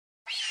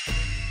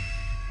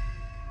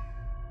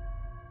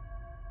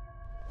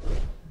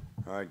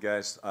All right,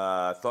 guys.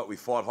 I thought we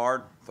fought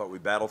hard. Thought we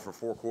battled for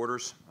 4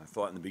 quarters. I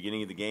thought in the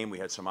beginning of the game we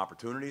had some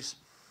opportunities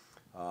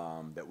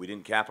that we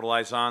didn't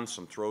capitalize on,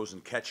 some throws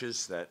and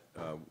catches that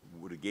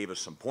would have gave us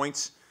some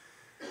points.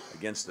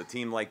 Against a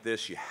team like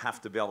this, you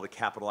have to be able to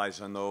capitalize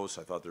on those.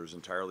 I thought there was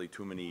entirely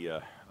too many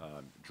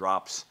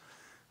drops.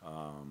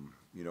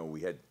 You know,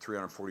 we had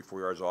 344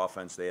 yards of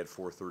offense. They had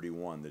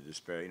 431. The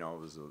despair, you know, it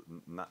was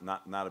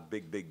not a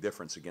big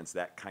difference against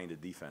that kind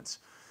of defense.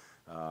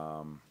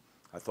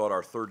 I thought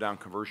our third down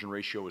conversion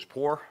ratio was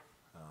poor.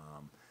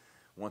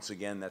 Once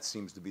again, that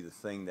seems to be the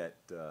thing that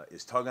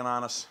is tugging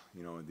on us.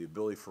 You know, the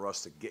ability for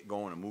us to get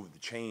going and move the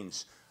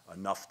chains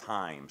enough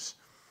times,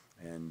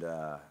 and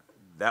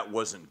that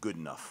wasn't good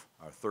enough.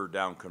 Our third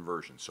down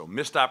conversion. So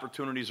missed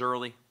opportunities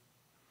early.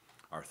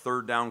 Our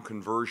third down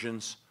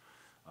conversions.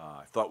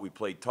 I thought we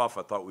played tough.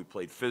 I thought we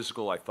played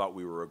physical. I thought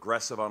we were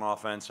aggressive on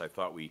offense. I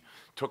thought we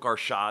took our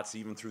shots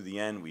even through the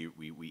end.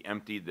 We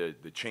emptied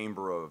the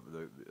chamber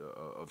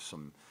of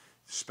some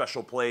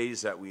special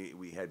plays that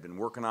we had been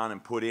working on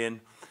and put in.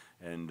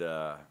 And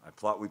I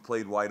thought we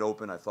played wide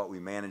open. I thought we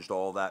managed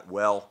all that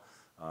well.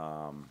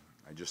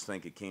 I just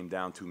think it came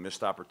down to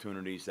missed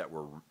opportunities that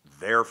were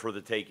there for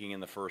the taking in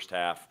the first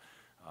half.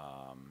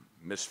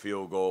 Missed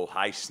field goal,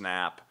 high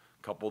snap,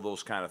 a couple of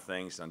those kind of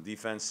things. On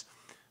defense,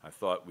 I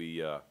thought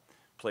we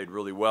played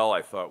really well.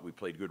 I thought we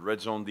played good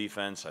red zone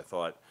defense. I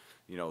thought,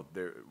 you know,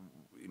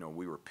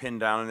 we were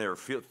pinned down in there.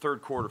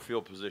 Third quarter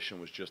field position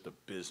was just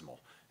abysmal,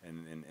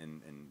 and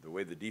the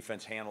way the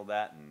defense handled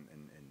that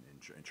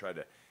and tried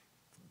to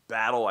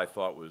battle, I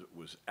thought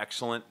was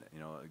excellent. You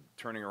know,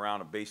 turning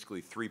around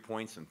basically 3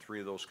 points in 3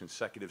 of those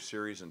consecutive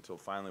series until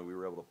finally we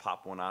were able to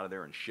pop one out of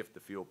there and shift the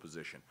field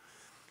position.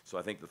 So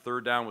I think the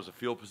third down was a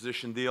field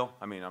position deal.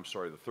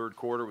 The third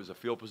quarter was a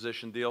field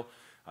position deal.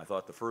 I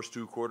thought the first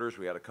 2 quarters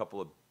we had a couple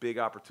of big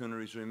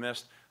opportunities we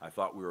missed. I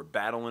thought we were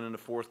battling in the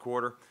fourth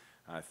quarter.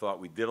 I thought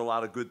we did a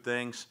lot of good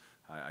things.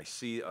 I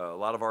see a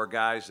lot of our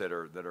guys that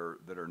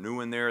are new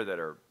in there that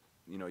are,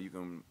 you know, you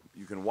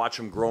can watch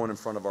them growing in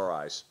front of our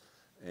eyes.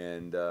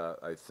 And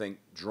I think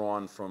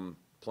drawn from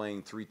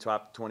playing 3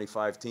 top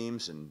 25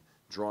 teams and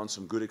drawing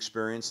some good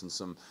experience and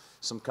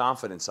some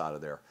confidence out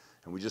of there.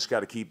 And we just got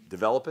to keep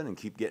developing and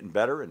keep getting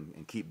better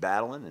and keep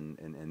battling,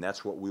 and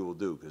that's what we will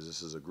do, because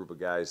this is a group of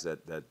guys that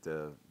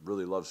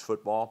really loves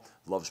football,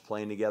 loves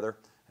playing together,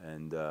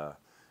 and I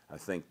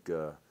think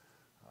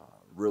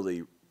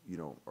really, you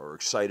know, are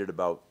excited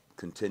about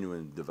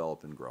continuing to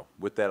develop and grow.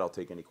 With that, I'll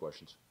take any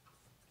questions.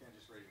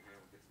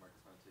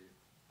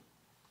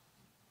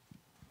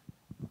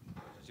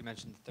 You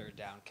mentioned the third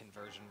down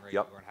conversion rate.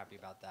 Yep. You weren't happy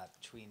about that.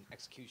 Between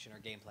execution or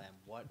game plan,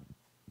 what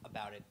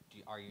about it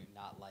are you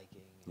not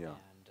liking? Yeah. And,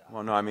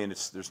 well, no, I mean,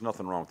 there's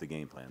nothing wrong with the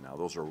game plan now.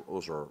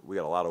 We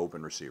got a lot of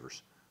open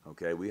receivers.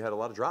 Okay, we had a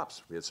lot of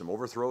drops. We had some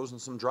overthrows and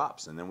some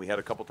drops, and then we had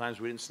a couple times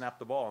we didn't snap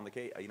the ball on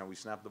the you know, we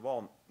snapped the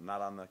ball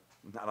not on the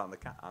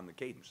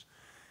cadence.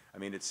 I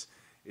mean, it's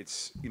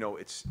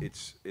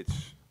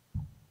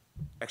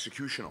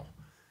executional,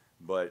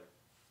 but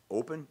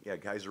open. Yeah,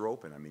 guys are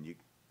open. I mean, you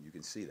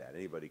can see that.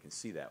 Anybody can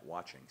see that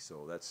watching.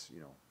 So that's,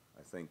 you know,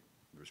 I think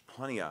there's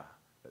plenty of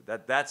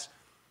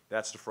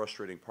that's the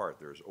frustrating part.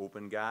 There's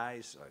open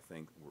guys. I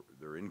think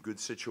they're in good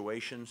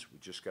situations. We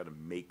just got to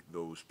make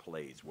those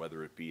plays,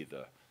 whether it be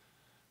the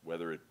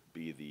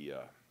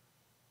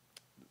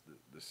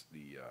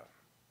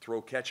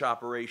throw catch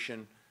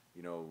operation.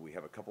 You know, we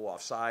have a couple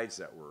offsides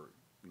that were,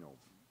 you know,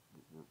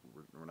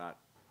 we're not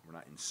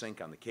in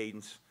sync on the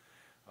cadence.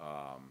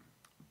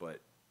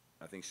 But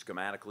I think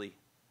schematically,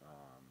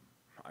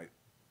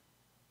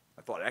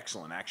 I thought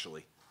excellent,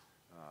 actually.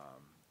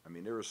 I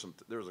mean, there was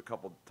a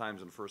couple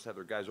times in the first half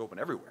there were guys open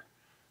everywhere.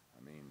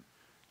 I mean,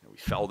 you know, we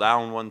fell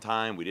down one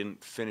time, we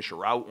didn't finish a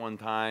route one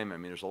time. I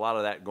mean, there's a lot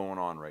of that going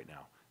on right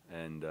now,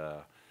 and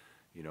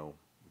you know,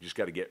 we just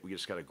got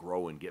to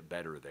grow and get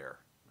better there,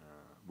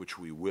 which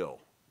we will.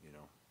 You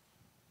know.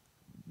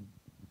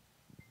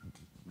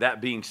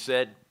 That being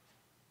said,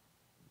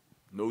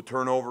 no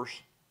turnovers.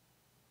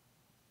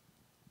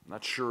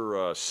 Not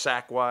sure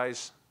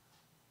sack-wise.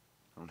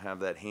 I don't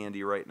have that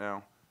handy right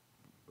now,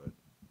 but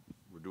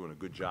we're doing a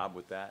good job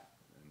with that.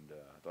 And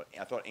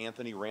I thought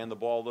Anthony ran the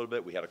ball a little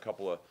bit. We had a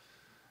couple of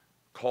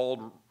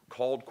called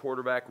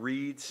quarterback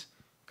reads.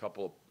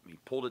 He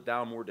pulled it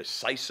down more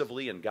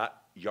decisively and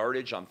got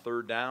yardage on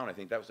third down. I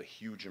think that was a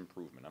huge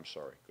improvement. I'm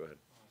sorry. Go ahead.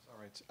 All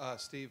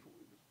right, Steve.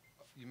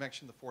 You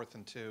mentioned the 4th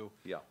and 2.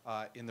 Yeah.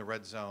 In the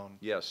red zone.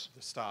 Yes.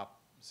 The stop.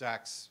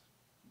 Zach's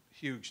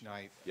huge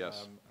night.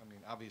 Yes. I mean,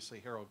 obviously,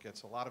 Harold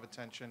gets a lot of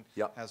attention,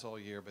 Yep. has all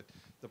year, but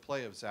the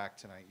play of Zach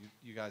tonight,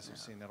 you guys have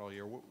seen that all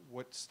year.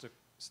 What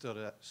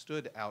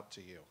stood out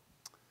to you?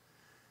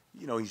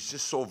 You know, he's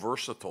just so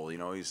versatile. You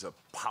know, he's a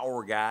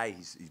power guy.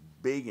 He's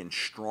big and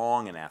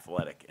strong and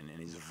athletic, and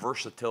his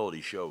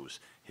versatility shows.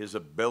 His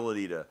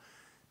ability to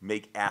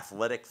make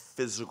athletic,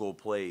 physical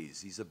plays.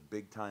 He's a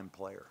big-time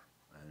player,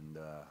 and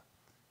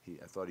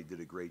I thought he did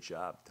a great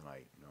job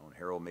tonight, and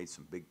Harold made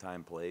some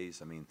big-time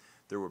plays. I mean,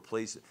 there were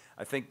plays.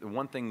 I think the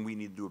one thing we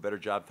need to do a better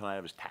job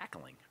tonight was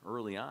tackling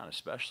early on,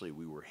 especially.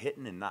 We were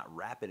hitting and not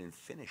rapid in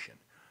finishing,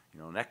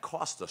 and that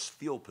cost us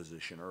field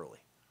position early.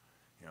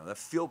 That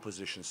field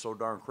position is so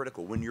darn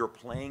critical. When you're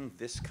playing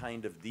this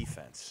kind of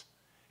defense,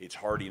 it's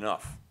hard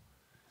enough,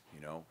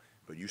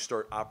 but you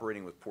start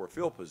operating with poor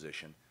field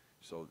position,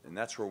 and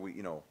that's where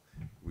we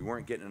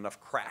weren't getting enough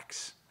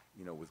cracks,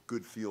 with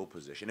good field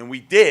position. And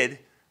we did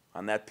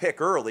on that pick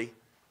early,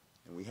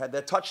 and we had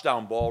that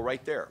touchdown ball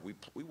right there.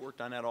 We worked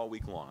on that all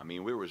week long. I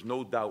mean, there was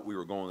no doubt we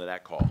were going to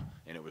that call,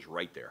 and it was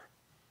right there.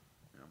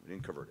 We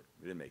didn't convert it.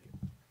 We didn't make it.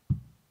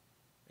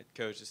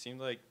 Coach, it seemed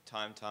like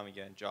time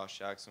again, Josh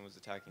Jackson was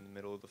attacking the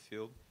middle of the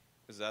field.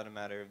 Was that a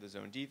matter of the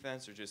zone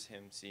defense or just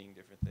him seeing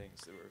different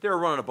things? They were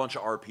running a bunch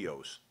of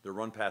RPOs. They're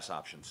run pass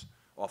options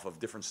off of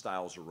different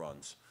styles of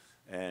runs.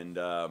 And,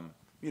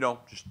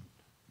 just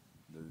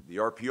the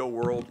RPO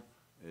world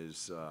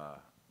is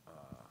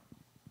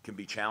can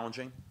be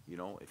challenging.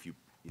 If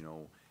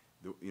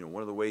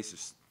one of the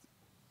ways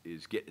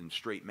is getting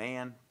straight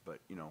man,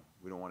 but, we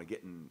don't want to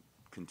get in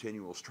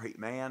continual straight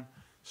man.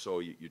 So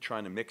you're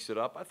trying to mix it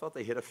up. I thought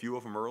they hit a few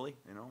of them early,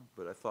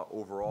 but I thought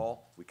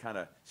overall we kind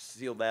of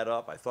sealed that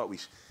up. I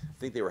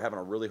think they were having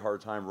a really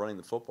hard time running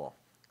the football.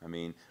 I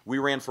mean, we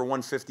ran for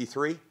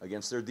 153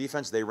 against their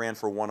defense. They ran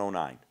for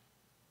 109.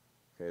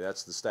 Okay,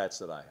 that's the stats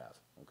that I have.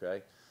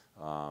 Okay,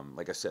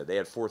 like I said, they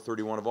had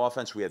 431 of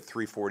offense. We had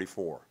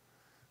 344,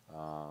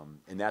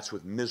 and that's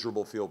with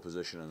miserable field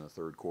position in the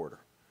third quarter.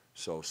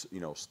 So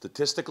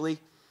statistically,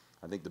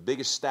 I think the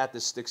biggest stat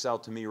that sticks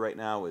out to me right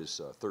now is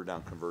third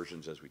down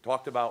conversions, as we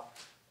talked about,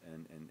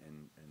 and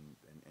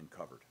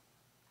covered.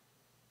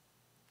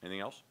 Anything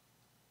else?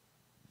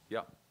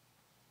 Yeah.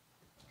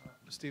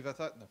 Steve, I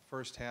thought in the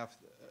first half,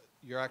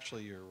 your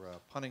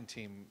punting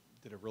team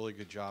did a really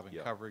good job in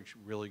coverage,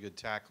 really good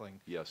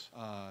tackling. Yes.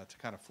 To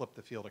kind of flip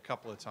the field a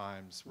couple of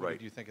times. What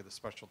did you think of the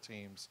special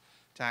teams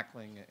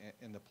tackling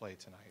in the play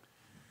tonight?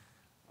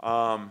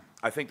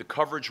 I think the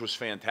coverage was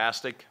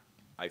fantastic.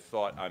 I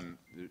thought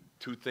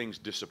two things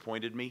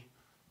disappointed me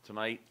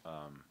tonight.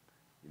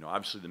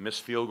 Obviously the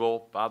missed field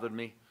goal bothered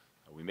me.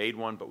 We made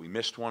one, but we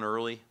missed one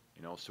early.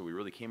 So we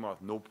really came off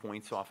no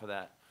points off of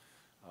that.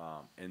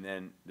 And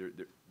then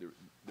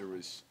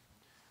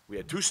we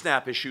had two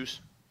snap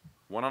issues,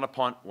 one on a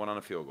punt, one on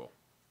a field goal.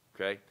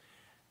 Okay,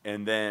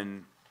 and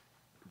then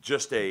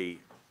just an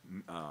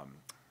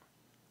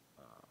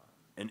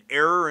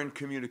error in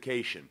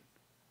communication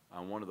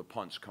on one of the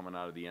punts coming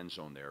out of the end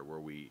zone there,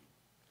 where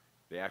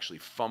they actually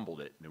fumbled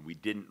it and we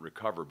didn't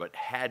recover. But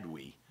had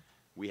we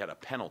had a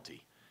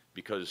penalty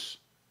because,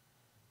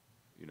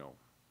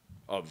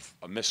 of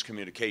a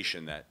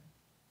miscommunication that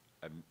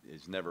I've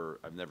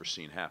never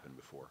seen happen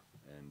before.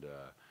 And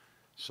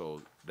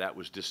so that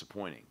was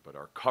disappointing. But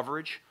our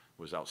coverage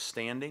was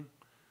outstanding.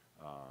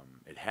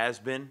 It has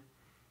been.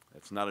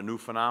 It's not a new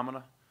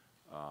phenomena.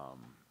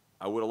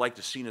 I would have liked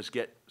to seen us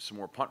get some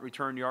more punt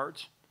return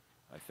yards.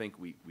 I think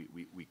we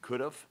could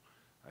have.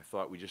 I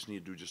thought we just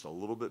needed to do just a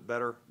little bit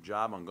better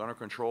job on gunner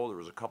control. There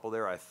was a couple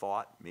there I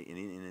thought,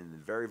 in the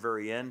very,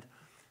 very end.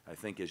 I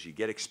think as you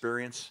get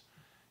experience,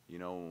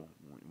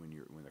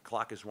 when the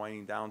clock is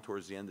winding down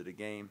towards the end of the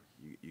game,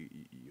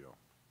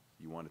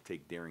 you want to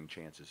take daring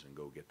chances and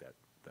go get that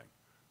thing.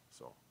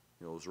 So,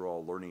 those are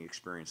all learning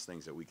experience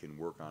things that we can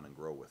work on and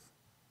grow with.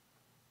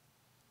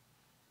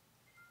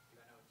 I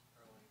know it's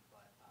early,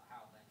 but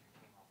Harold Landry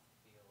came off the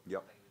field.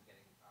 Yep. He was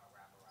getting wrapped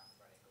around his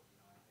right ankle.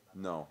 Do you know anything about that?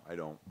 No, I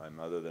don't.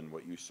 Other than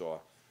what you saw,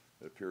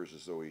 it appears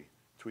as though he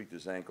tweaked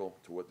his ankle.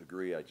 To what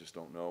degree, I just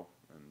don't know,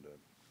 and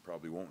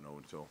probably won't know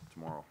until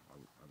tomorrow, I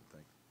would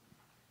think.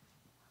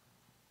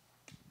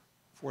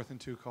 4th and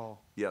 2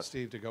 call. Yes.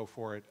 Steve, to go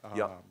for it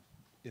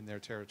in their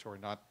territory,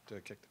 not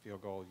to kick the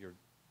field goal. Your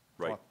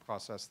thought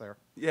process there?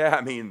 Yeah,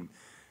 I mean,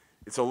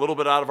 it's a little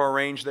bit out of our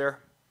range there,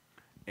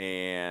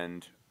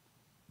 and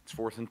it's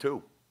 4th and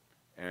 2,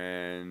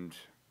 and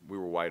we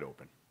were wide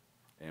open,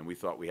 and we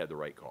thought we had the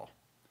right call.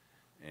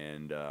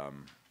 And,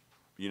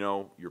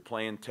 you're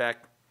playing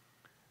Tech.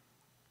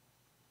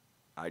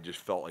 I just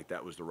felt like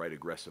that was the right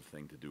aggressive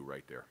thing to do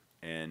right there.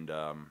 And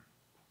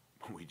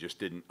we just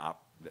didn't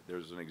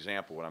there's an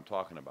example of what I'm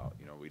talking about.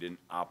 We didn't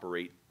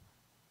operate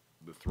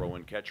the throw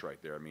and catch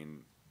right there. I mean,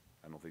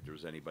 I don't think there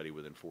was anybody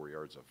within 4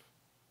 yards of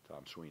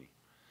Tom Sweeney.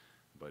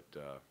 But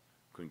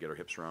couldn't get our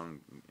hips around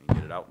and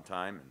get it out in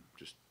time, and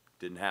just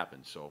didn't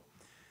happen. So,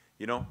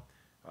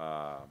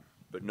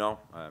 but no,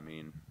 I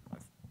mean,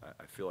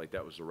 I feel like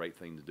that was the right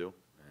thing to do,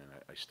 and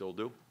I still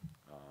do.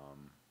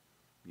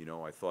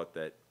 I thought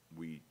that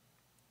we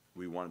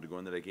wanted to go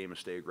into that game and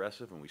stay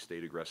aggressive, and we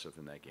stayed aggressive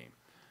in that game.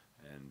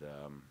 And,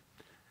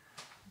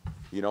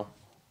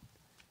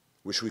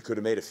 wish we could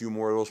have made a few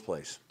more of those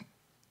plays.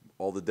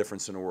 All the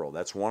difference in the world.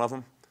 That's one of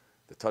them.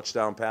 The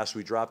touchdown pass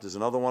we dropped is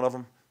another one of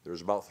them.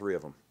 There's about 3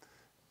 of them.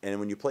 And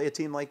when you play a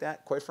team like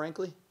that, quite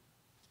frankly,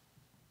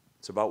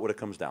 it's about what it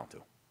comes down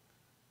to.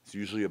 It's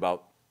usually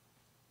about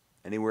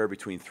anywhere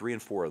between 3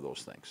 and 4 of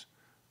those things.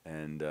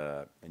 And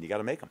you got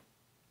to make them.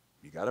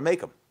 you got to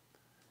make them,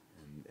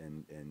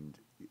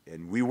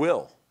 and we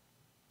will.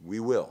 We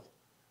will.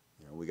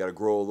 You know, we got to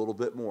grow a little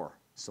bit more.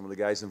 Some of the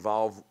guys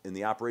involved in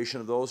the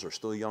operation of those are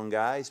still young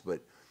guys,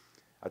 but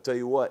I tell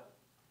you what,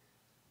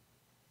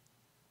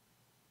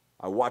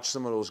 I watched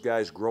some of those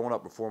guys growing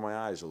up before my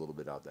eyes a little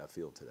bit out that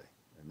field today,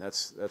 and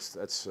that's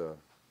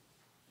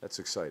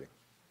exciting.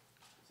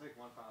 Let's take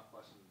one final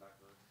question in the back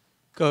row.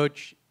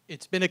 Coach,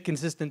 it's been a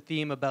consistent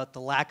theme about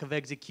the lack of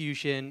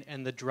execution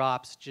and the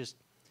drops just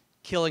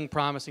killing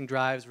promising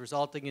drives,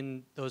 resulting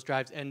in those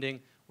drives ending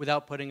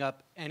without putting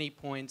up any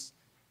points.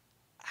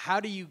 How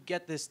do you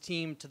get this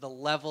team to the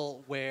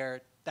level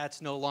where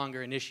that's no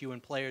longer an issue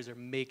and players are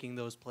making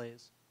those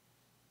plays?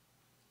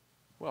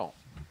 Well,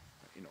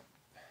 you know,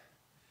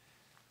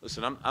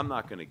 listen, I'm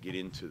not going to get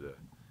into the,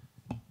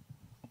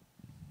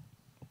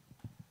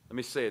 let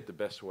me say it the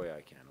best way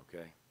I can,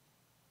 okay?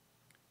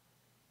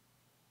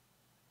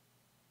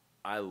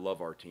 I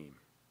love our team.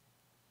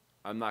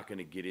 I'm not going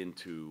to get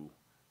into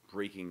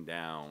breaking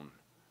down.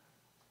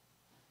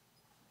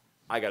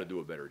 I got to do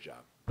a better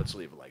job. Let's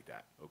leave it like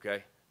that,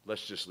 okay?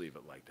 Let's just leave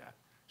it like that.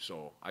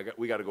 So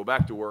we got to go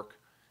back to work,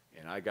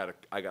 and I got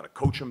to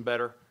coach them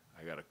better.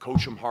 I got to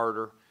coach them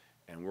harder,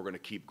 and we're going to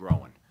keep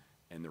growing.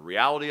 And the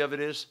reality of it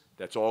is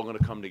that's all going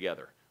to come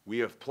together. We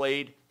have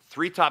played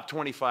 3 top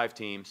 25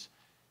 teams,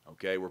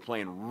 okay? We're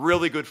playing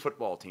really good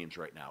football teams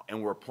right now,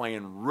 and we're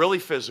playing really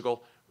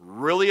physical,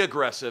 really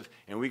aggressive,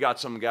 and we got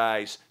some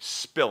guys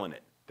spilling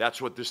it.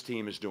 That's what this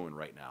team is doing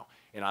right now,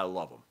 and I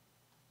love them.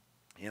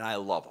 And I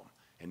love them.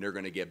 And they're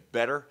going to get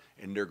better,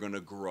 and they're going to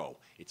grow.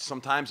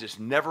 Sometimes it's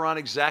never on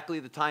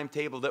exactly the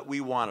timetable that we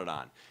want it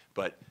on.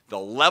 But the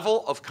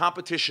level of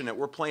competition that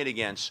we're playing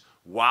against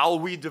while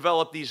we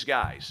develop these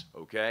guys,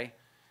 okay?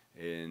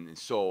 And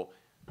so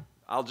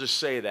I'll just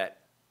say that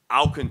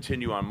I'll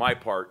continue on my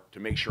part to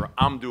make sure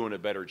I'm doing a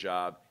better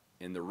job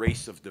in the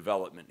race of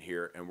development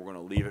here, and we're going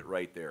to leave it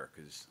right there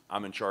because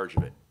I'm in charge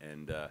of it.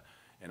 And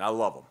I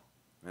love them.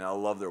 And I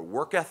love their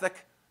work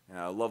ethic, and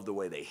I love the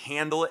way they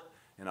handle it,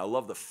 and I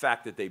love the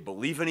fact that they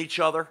believe in each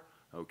other,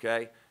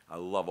 okay? I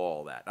love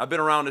all that. I've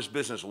been around this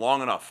business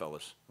long enough,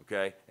 fellas,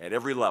 okay, at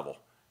every level,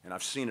 and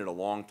I've seen it a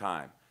long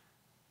time.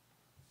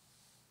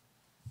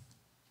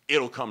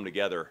 It'll come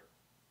together,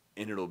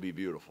 and it'll be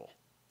beautiful.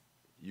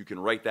 You can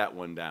write that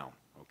one down,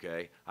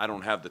 okay? I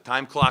don't have the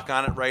time clock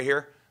on it right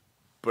here,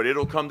 but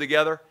it'll come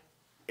together,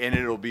 and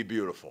it'll be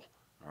beautiful,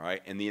 all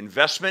right? And the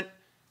investment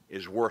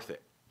is worth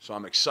it. So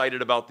I'm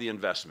excited about the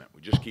investment.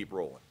 We just keep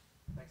rolling.